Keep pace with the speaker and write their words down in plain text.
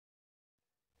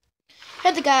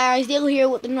What's up guys, Dale here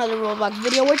with another Roblox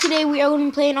video where today we are going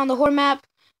to be playing on the horror map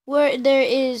where there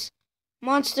is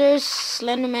monsters,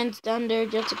 Slenderman's down there,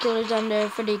 Just the Killer's down there,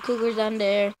 Freddy Cougar's down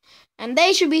there, and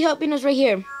they should be helping us right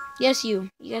here. Yes, you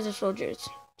guys are soldiers,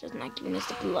 just not giving us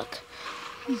the good luck.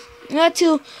 We got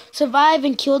to survive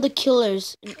and kill the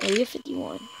killers in Area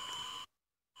 51.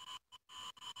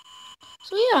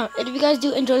 So yeah, if you guys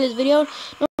do enjoy this video,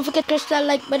 don't forget to press that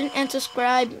like button and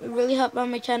subscribe. It really helps out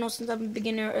my channel since I'm a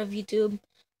beginner of YouTube.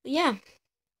 But yeah,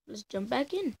 let's jump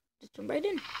back in. Let's jump right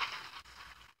in.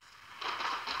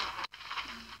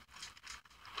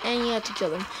 And you have to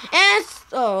kill him. And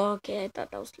oh, okay, I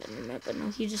thought that was Slenderman, but no,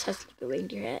 he just has like a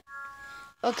reindeer hat.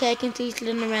 Okay, I can see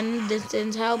Slenderman in the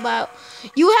distance. How about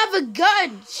you have a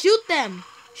gun? Shoot them.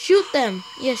 Shoot them.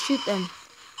 Yeah, shoot them.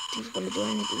 I think he's gonna do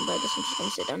anything, but I guess I'm just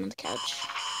gonna sit down on the couch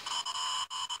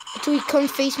until he comes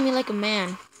face me like a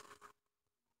man.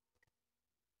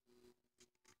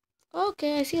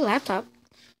 Okay, I see a laptop.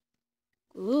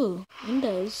 Ooh,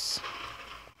 Windows.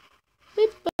 Can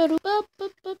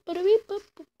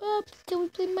we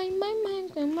play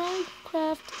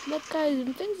Minecraft? That guy is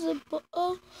invincible.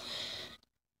 Oh,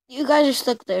 you guys are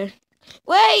stuck there.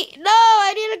 Wait, no,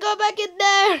 I need to go back in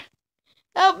there.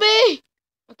 Help me.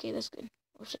 Okay, that's good.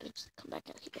 Or should I just come back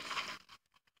out here?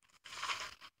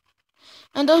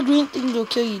 And those green things will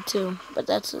kill you too, but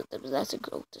that's a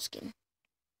growth skin.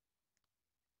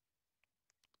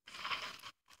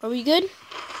 Are we good?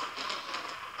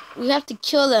 We have to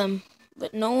kill them,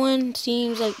 but no one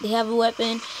seems like they have a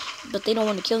weapon, but they don't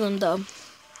want to kill them though.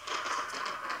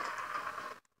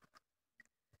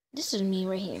 This is me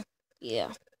right here.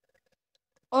 Yeah.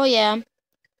 Oh yeah.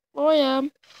 Oh yeah.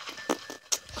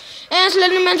 And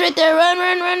Slenderman's right there. Run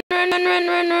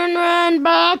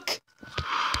back.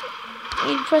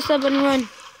 You press that button, run.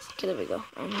 Okay, there we go.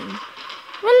 Run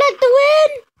like the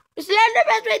wind.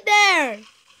 Slenderman's right there.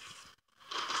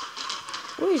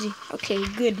 Where is he? Okay,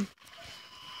 good.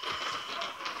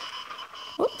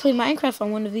 I'll play Minecraft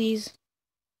on one of these.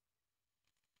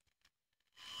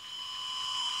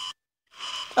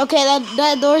 Okay,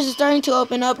 that door is starting to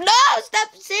open up. No,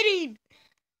 stop sitting.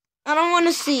 I don't want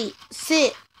to see.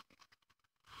 Sit.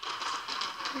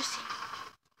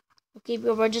 Okay,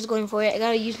 bro, we're just going for it. I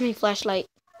gotta use my flashlight.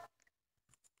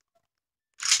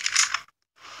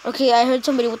 Okay, I heard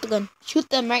somebody with the gun. Shoot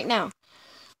them right now.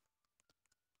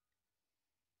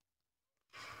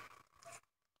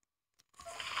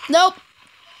 Nope.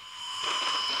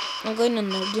 I'm going in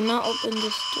there. Do not open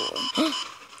this door.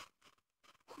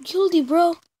 Who killed you,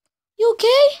 bro? You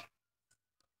okay?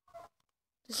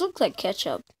 This looks like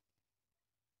ketchup.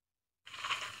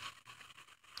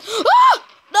 Ah!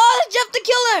 No, that's Jeff the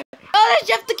Killer! Oh, that's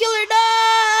Jeff the Killer! No!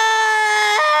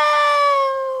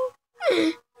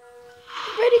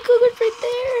 Freddy Cougar's right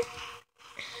there.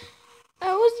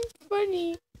 That wasn't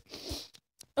funny.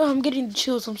 Oh, I'm getting the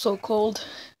chills. I'm so cold.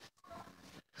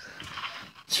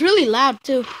 It's really loud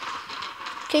too.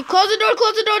 Okay, close the door,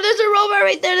 close the door. There's a robot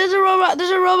right there. There's a robot.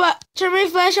 There's a robot. Turn my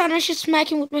flash on. I should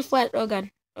smack him with my flash. Oh god.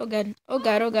 Oh god. Oh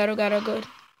god. Oh god. Oh god. Oh god.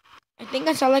 I think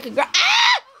I sound like a girl.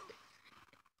 Ah!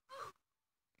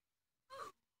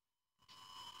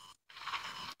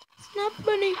 It's not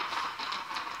funny.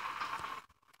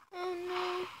 Oh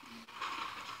no.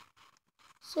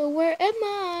 So where am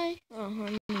I? Oh,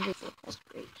 I'm invisible. That's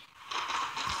great.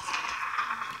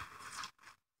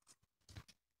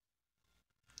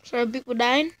 So are people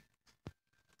dying?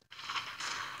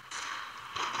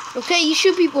 Okay, you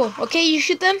shoot people. Okay, you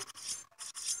shoot them.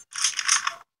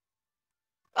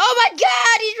 Oh my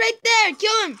god, he's right there.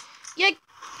 Kill him. Yeah,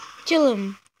 kill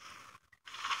him.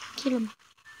 Kill him.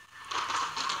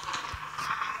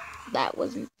 That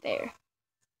wasn't fair.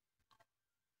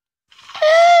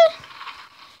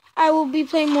 I will be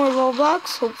playing more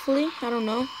Roblox, hopefully. I don't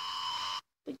know.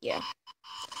 But yeah.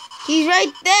 He's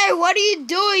right there. What are you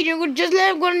doing? You're just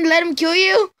going to let him kill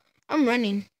you? I'm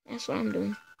running. That's what I'm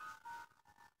doing.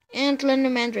 And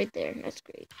Slenderman's right there. That's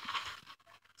great.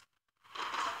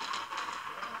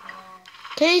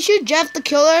 Can you shoot Jeff the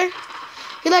Killer?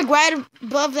 He's like right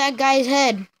above that guy's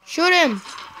head. Shoot him.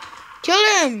 Kill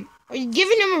him. Are you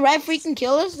giving him a rifle he can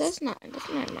kill us? That's not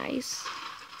nice.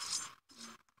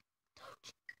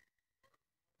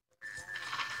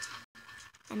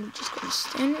 I'm just gonna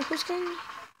stand there. Who's going?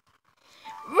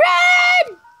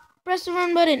 Run! Press the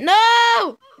run button.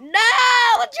 No! No!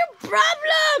 What's your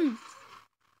problem?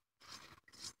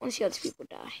 I want to see other people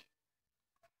die.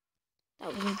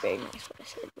 That wasn't very nice what I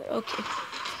said, but okay.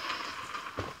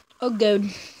 Oh,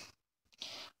 good.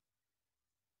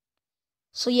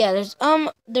 So yeah, there's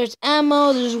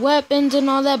ammo, there's weapons and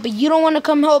all that, but you don't want to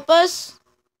come help us?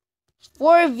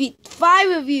 5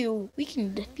 of you. We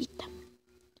can defeat them.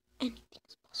 Anything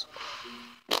is possible.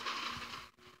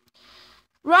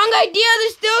 Wrong idea. They're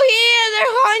still here.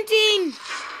 They're hunting.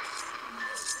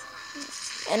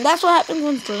 And that's what happens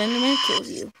when Slenderman kills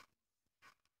you.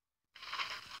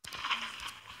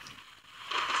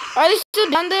 Are they still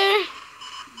down there?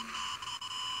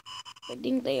 I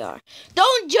think they are.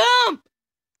 Don't jump!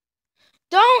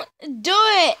 Don't do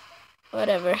it!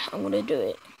 Whatever, I'm gonna do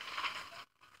it.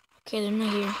 Okay, they're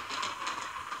not here.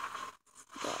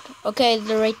 God. Okay,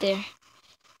 they're right there.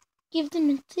 Give them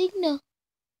a signal.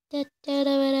 Da, da,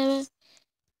 da, da, da.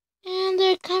 And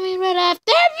they're coming right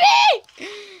after me!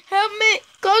 Help me!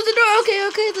 Close the door.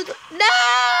 Okay, the door. No!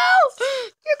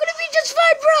 You're gonna be just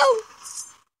fine, bro!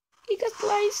 He got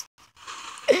sliced.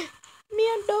 Me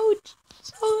and Doge.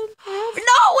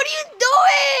 No, what are you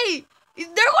doing?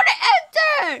 They're gonna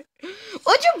enter.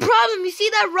 What's your problem? You see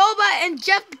that robot and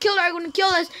Jeff the Killer are gonna kill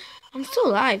us. I'm still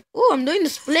alive. Oh, I'm doing the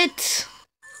splits.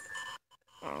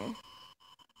 Oh.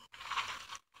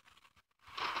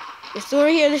 They're still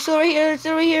right here. They're still right here. They're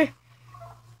still right here.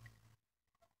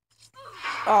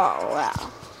 Oh,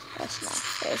 wow. That's not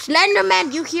fair.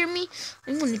 Slenderman, you hear me?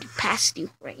 I'm gonna do past you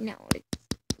right now.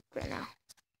 Right now.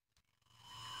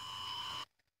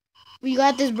 We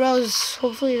got this, bros.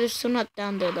 Hopefully they're still not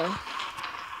down there, though.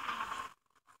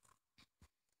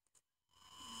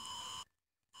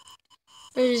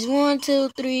 There's 1, 2,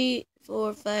 3,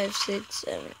 4, 5, 6,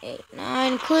 7, 8,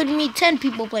 9, including me, 10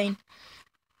 people playing.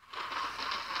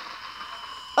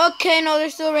 Okay, no, they're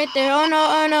still right there. Oh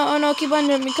no, keep on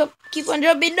jumping, keep on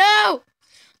jumping, no!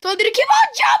 Told you to keep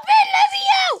on jumping, let me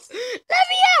out! Let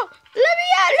me out! Let me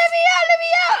out, let me out, let me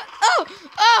out!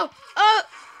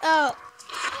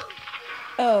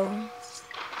 Oh.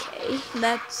 Okay,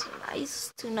 that's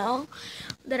nice to know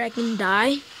that I can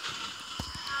die.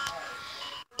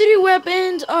 3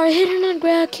 weapons are hidden on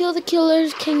ground. Kill the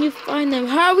killers. Can you find them?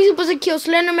 How are we supposed to kill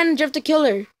Slenderman and Jeff the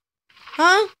Killer?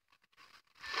 Huh?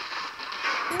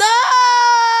 No!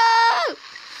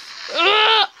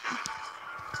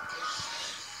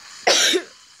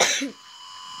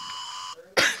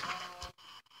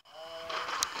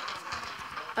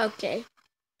 Okay.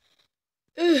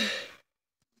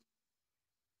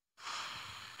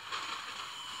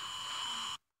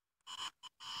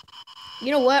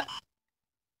 You know what?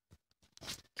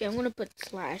 Okay, I'm gonna put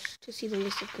slash to see the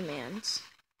list of commands.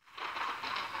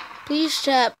 Please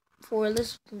chat for a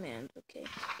list of commands. Okay,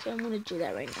 so I'm gonna do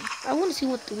that right now. I want to see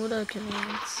what are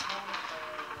commands.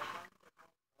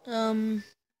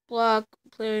 Block,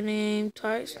 player name,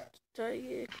 target,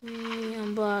 me,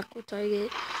 unblock,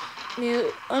 target,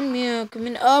 mute, unmute,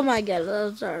 command. Oh my god,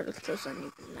 those aren't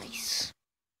even nice.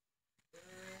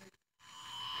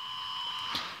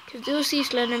 Because you'll see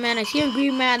Slenderman, I see a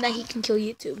green man that he can kill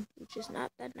you too, which is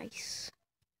not that nice.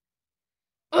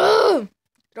 Ugh!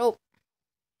 Throw.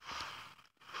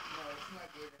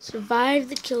 Survive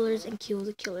the killers and kill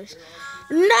the killers.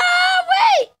 No,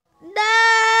 wait!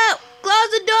 No! Close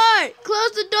the door!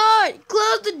 Close the door!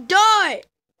 Close the door!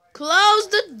 Close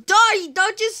the door!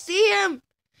 Don't you see him?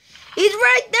 He's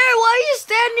right there! Why are you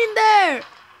standing there?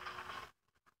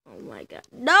 Oh my god.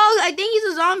 No, I think he's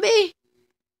a zombie.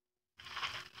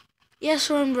 Yes,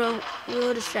 run, bro.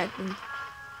 We'll distract him.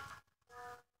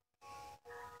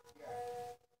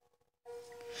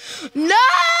 No!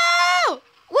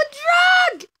 What's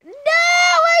wrong? No,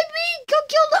 I mean, go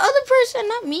kill the other person,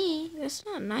 not me. That's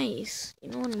not nice. You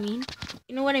know what I mean?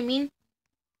 You know what I mean?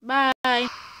 Bye. Bye.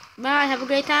 Have a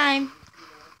great time.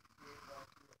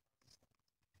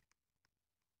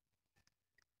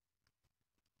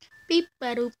 Beep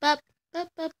ba doop bop.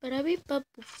 Beep bop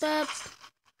bop.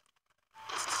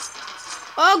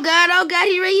 Oh god,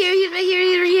 he's right here, he's right here,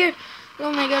 he's right here.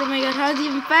 Oh my god, how is he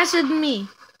even faster than me?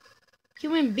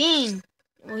 Human being.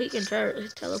 Well, he can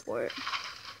teleport.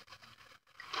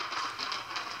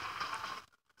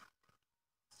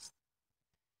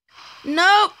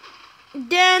 Nope.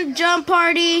 Damn jump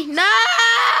party. No!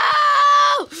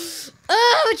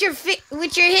 Ugh, with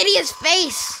your hideous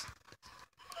face.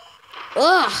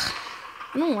 Ugh.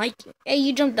 I don't like you. Hey,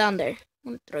 you jump down there.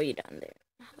 I'm gonna throw you down there.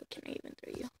 How can I even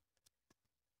throw you?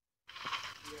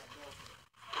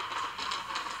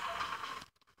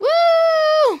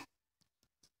 Woo!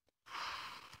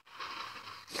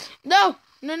 No!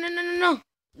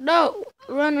 No!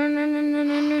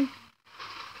 Run.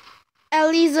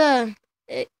 Eliza,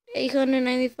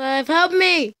 895. Help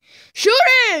me! Shoot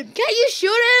him! Can't you shoot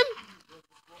him?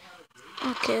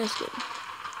 Okay, that's good.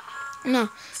 No.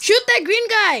 Shoot that green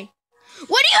guy!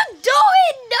 What are you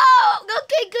doing? No!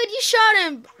 Okay, good, you shot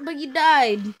him. But you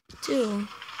died, too.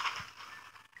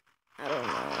 I don't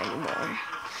know anymore.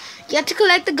 You have to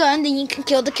collect the gun, then you can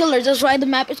kill the killers. That's why the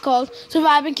map is called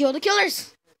Survive and Kill the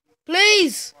Killers.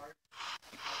 Please.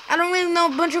 I don't really know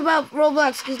a bunch about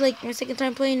Roblox because like my second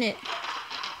time playing it.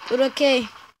 But okay.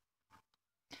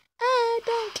 I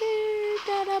don't care.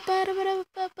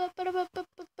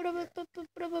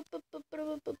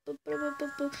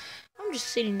 I'm just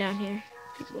sitting down here.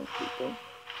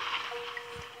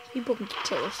 People can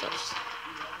kill themselves.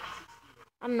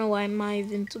 I don't know why am I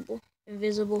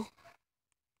invisible.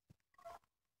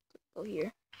 Go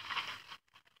here.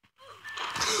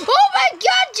 Oh my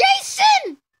God,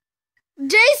 Jason!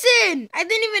 Jason! I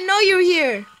didn't even know you were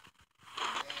here.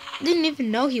 Didn't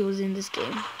even know he was in this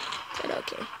game. But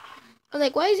okay. I was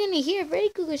like, why isn't he here? Freddy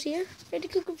Krueger's here. Freddy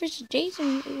Krueger versus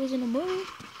Jason. It was in a movie.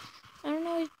 I don't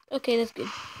know. Okay, that's good.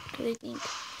 Because I think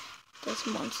that's a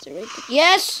monster right there.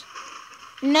 Yes!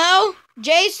 No!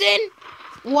 Jason!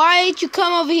 Why did you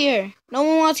come over here? No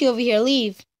one wants you over here.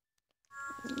 Leave.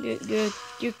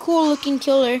 You're cool looking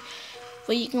killer,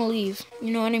 but you can leave.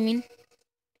 You know what I mean?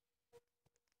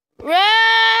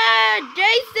 Run!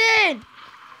 Jason!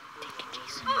 Take it,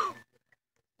 Jason.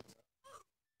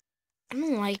 I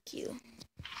don't like you.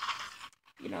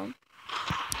 You know?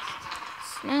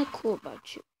 It's not cool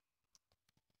about you.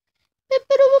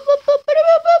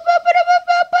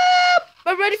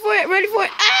 I'm ready for it. Ready for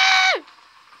it. Ah!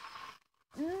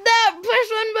 Press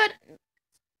one button.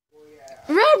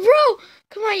 Bro.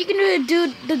 Come on, you can do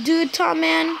it, dude. Tom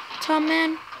man.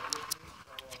 I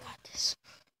got this.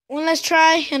 One last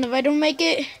try, and if I don't make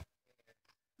it,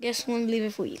 guess I'm gonna leave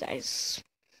it for you guys.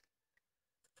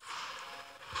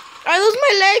 Are those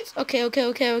my legs?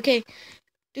 Okay.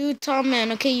 Dude, Tom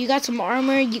man. Okay, you got some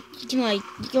armor. You can like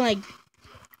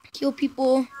kill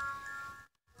people.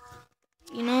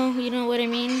 You know what I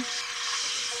mean?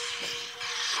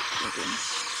 Okay.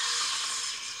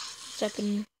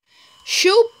 Second.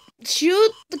 Shoot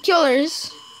the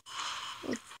killers.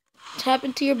 Tap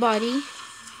into your body.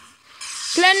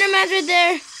 Slenderman's right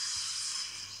there.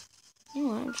 You know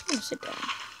what? I'm just gonna sit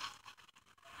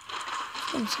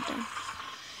down.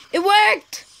 It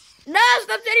worked! No,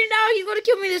 stop sitting down. He's gonna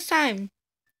kill me this time.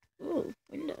 Ooh,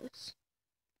 windows.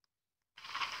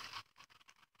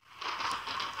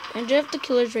 And you have the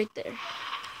killers right there.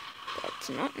 That's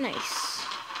not nice.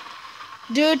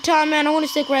 Dude, Tom, man, I want to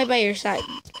stick right by your side.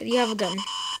 Do you have a gun?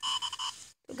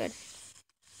 Oh, good.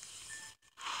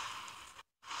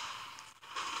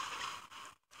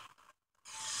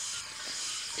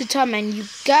 Dude, Tom, man, you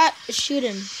got to shoot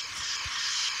him.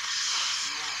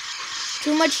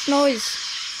 Too much noise.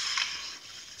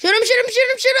 Shoot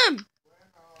him!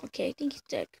 Okay, I think he's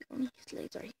dead. Only his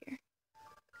legs are here.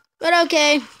 But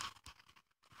okay.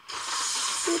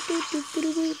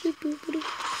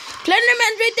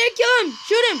 Slenderman's right there. Kill him.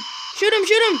 Shoot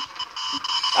him.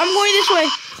 I'm going this way.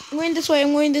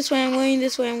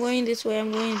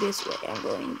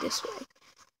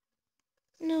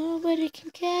 Nobody can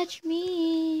catch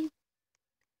me.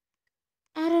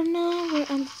 I don't know where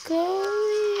I'm going.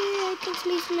 I can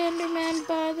see Slenderman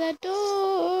by the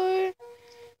door.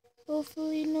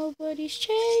 Hopefully nobody's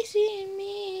chasing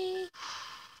me.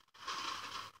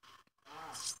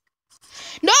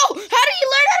 No! How do you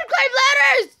learn how to climb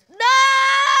ladders? No!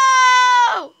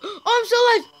 Oh, I'm still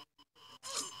alive.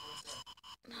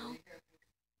 No.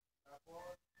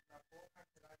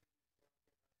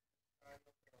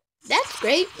 That's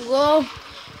great. Well,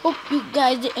 hope you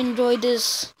guys enjoyed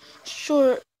this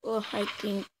short, I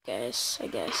guess.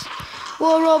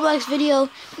 Well, Roblox video.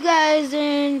 You guys,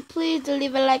 and please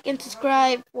leave a like and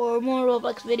subscribe for more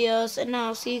Roblox videos. And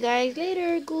I'll see you guys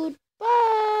later. Good.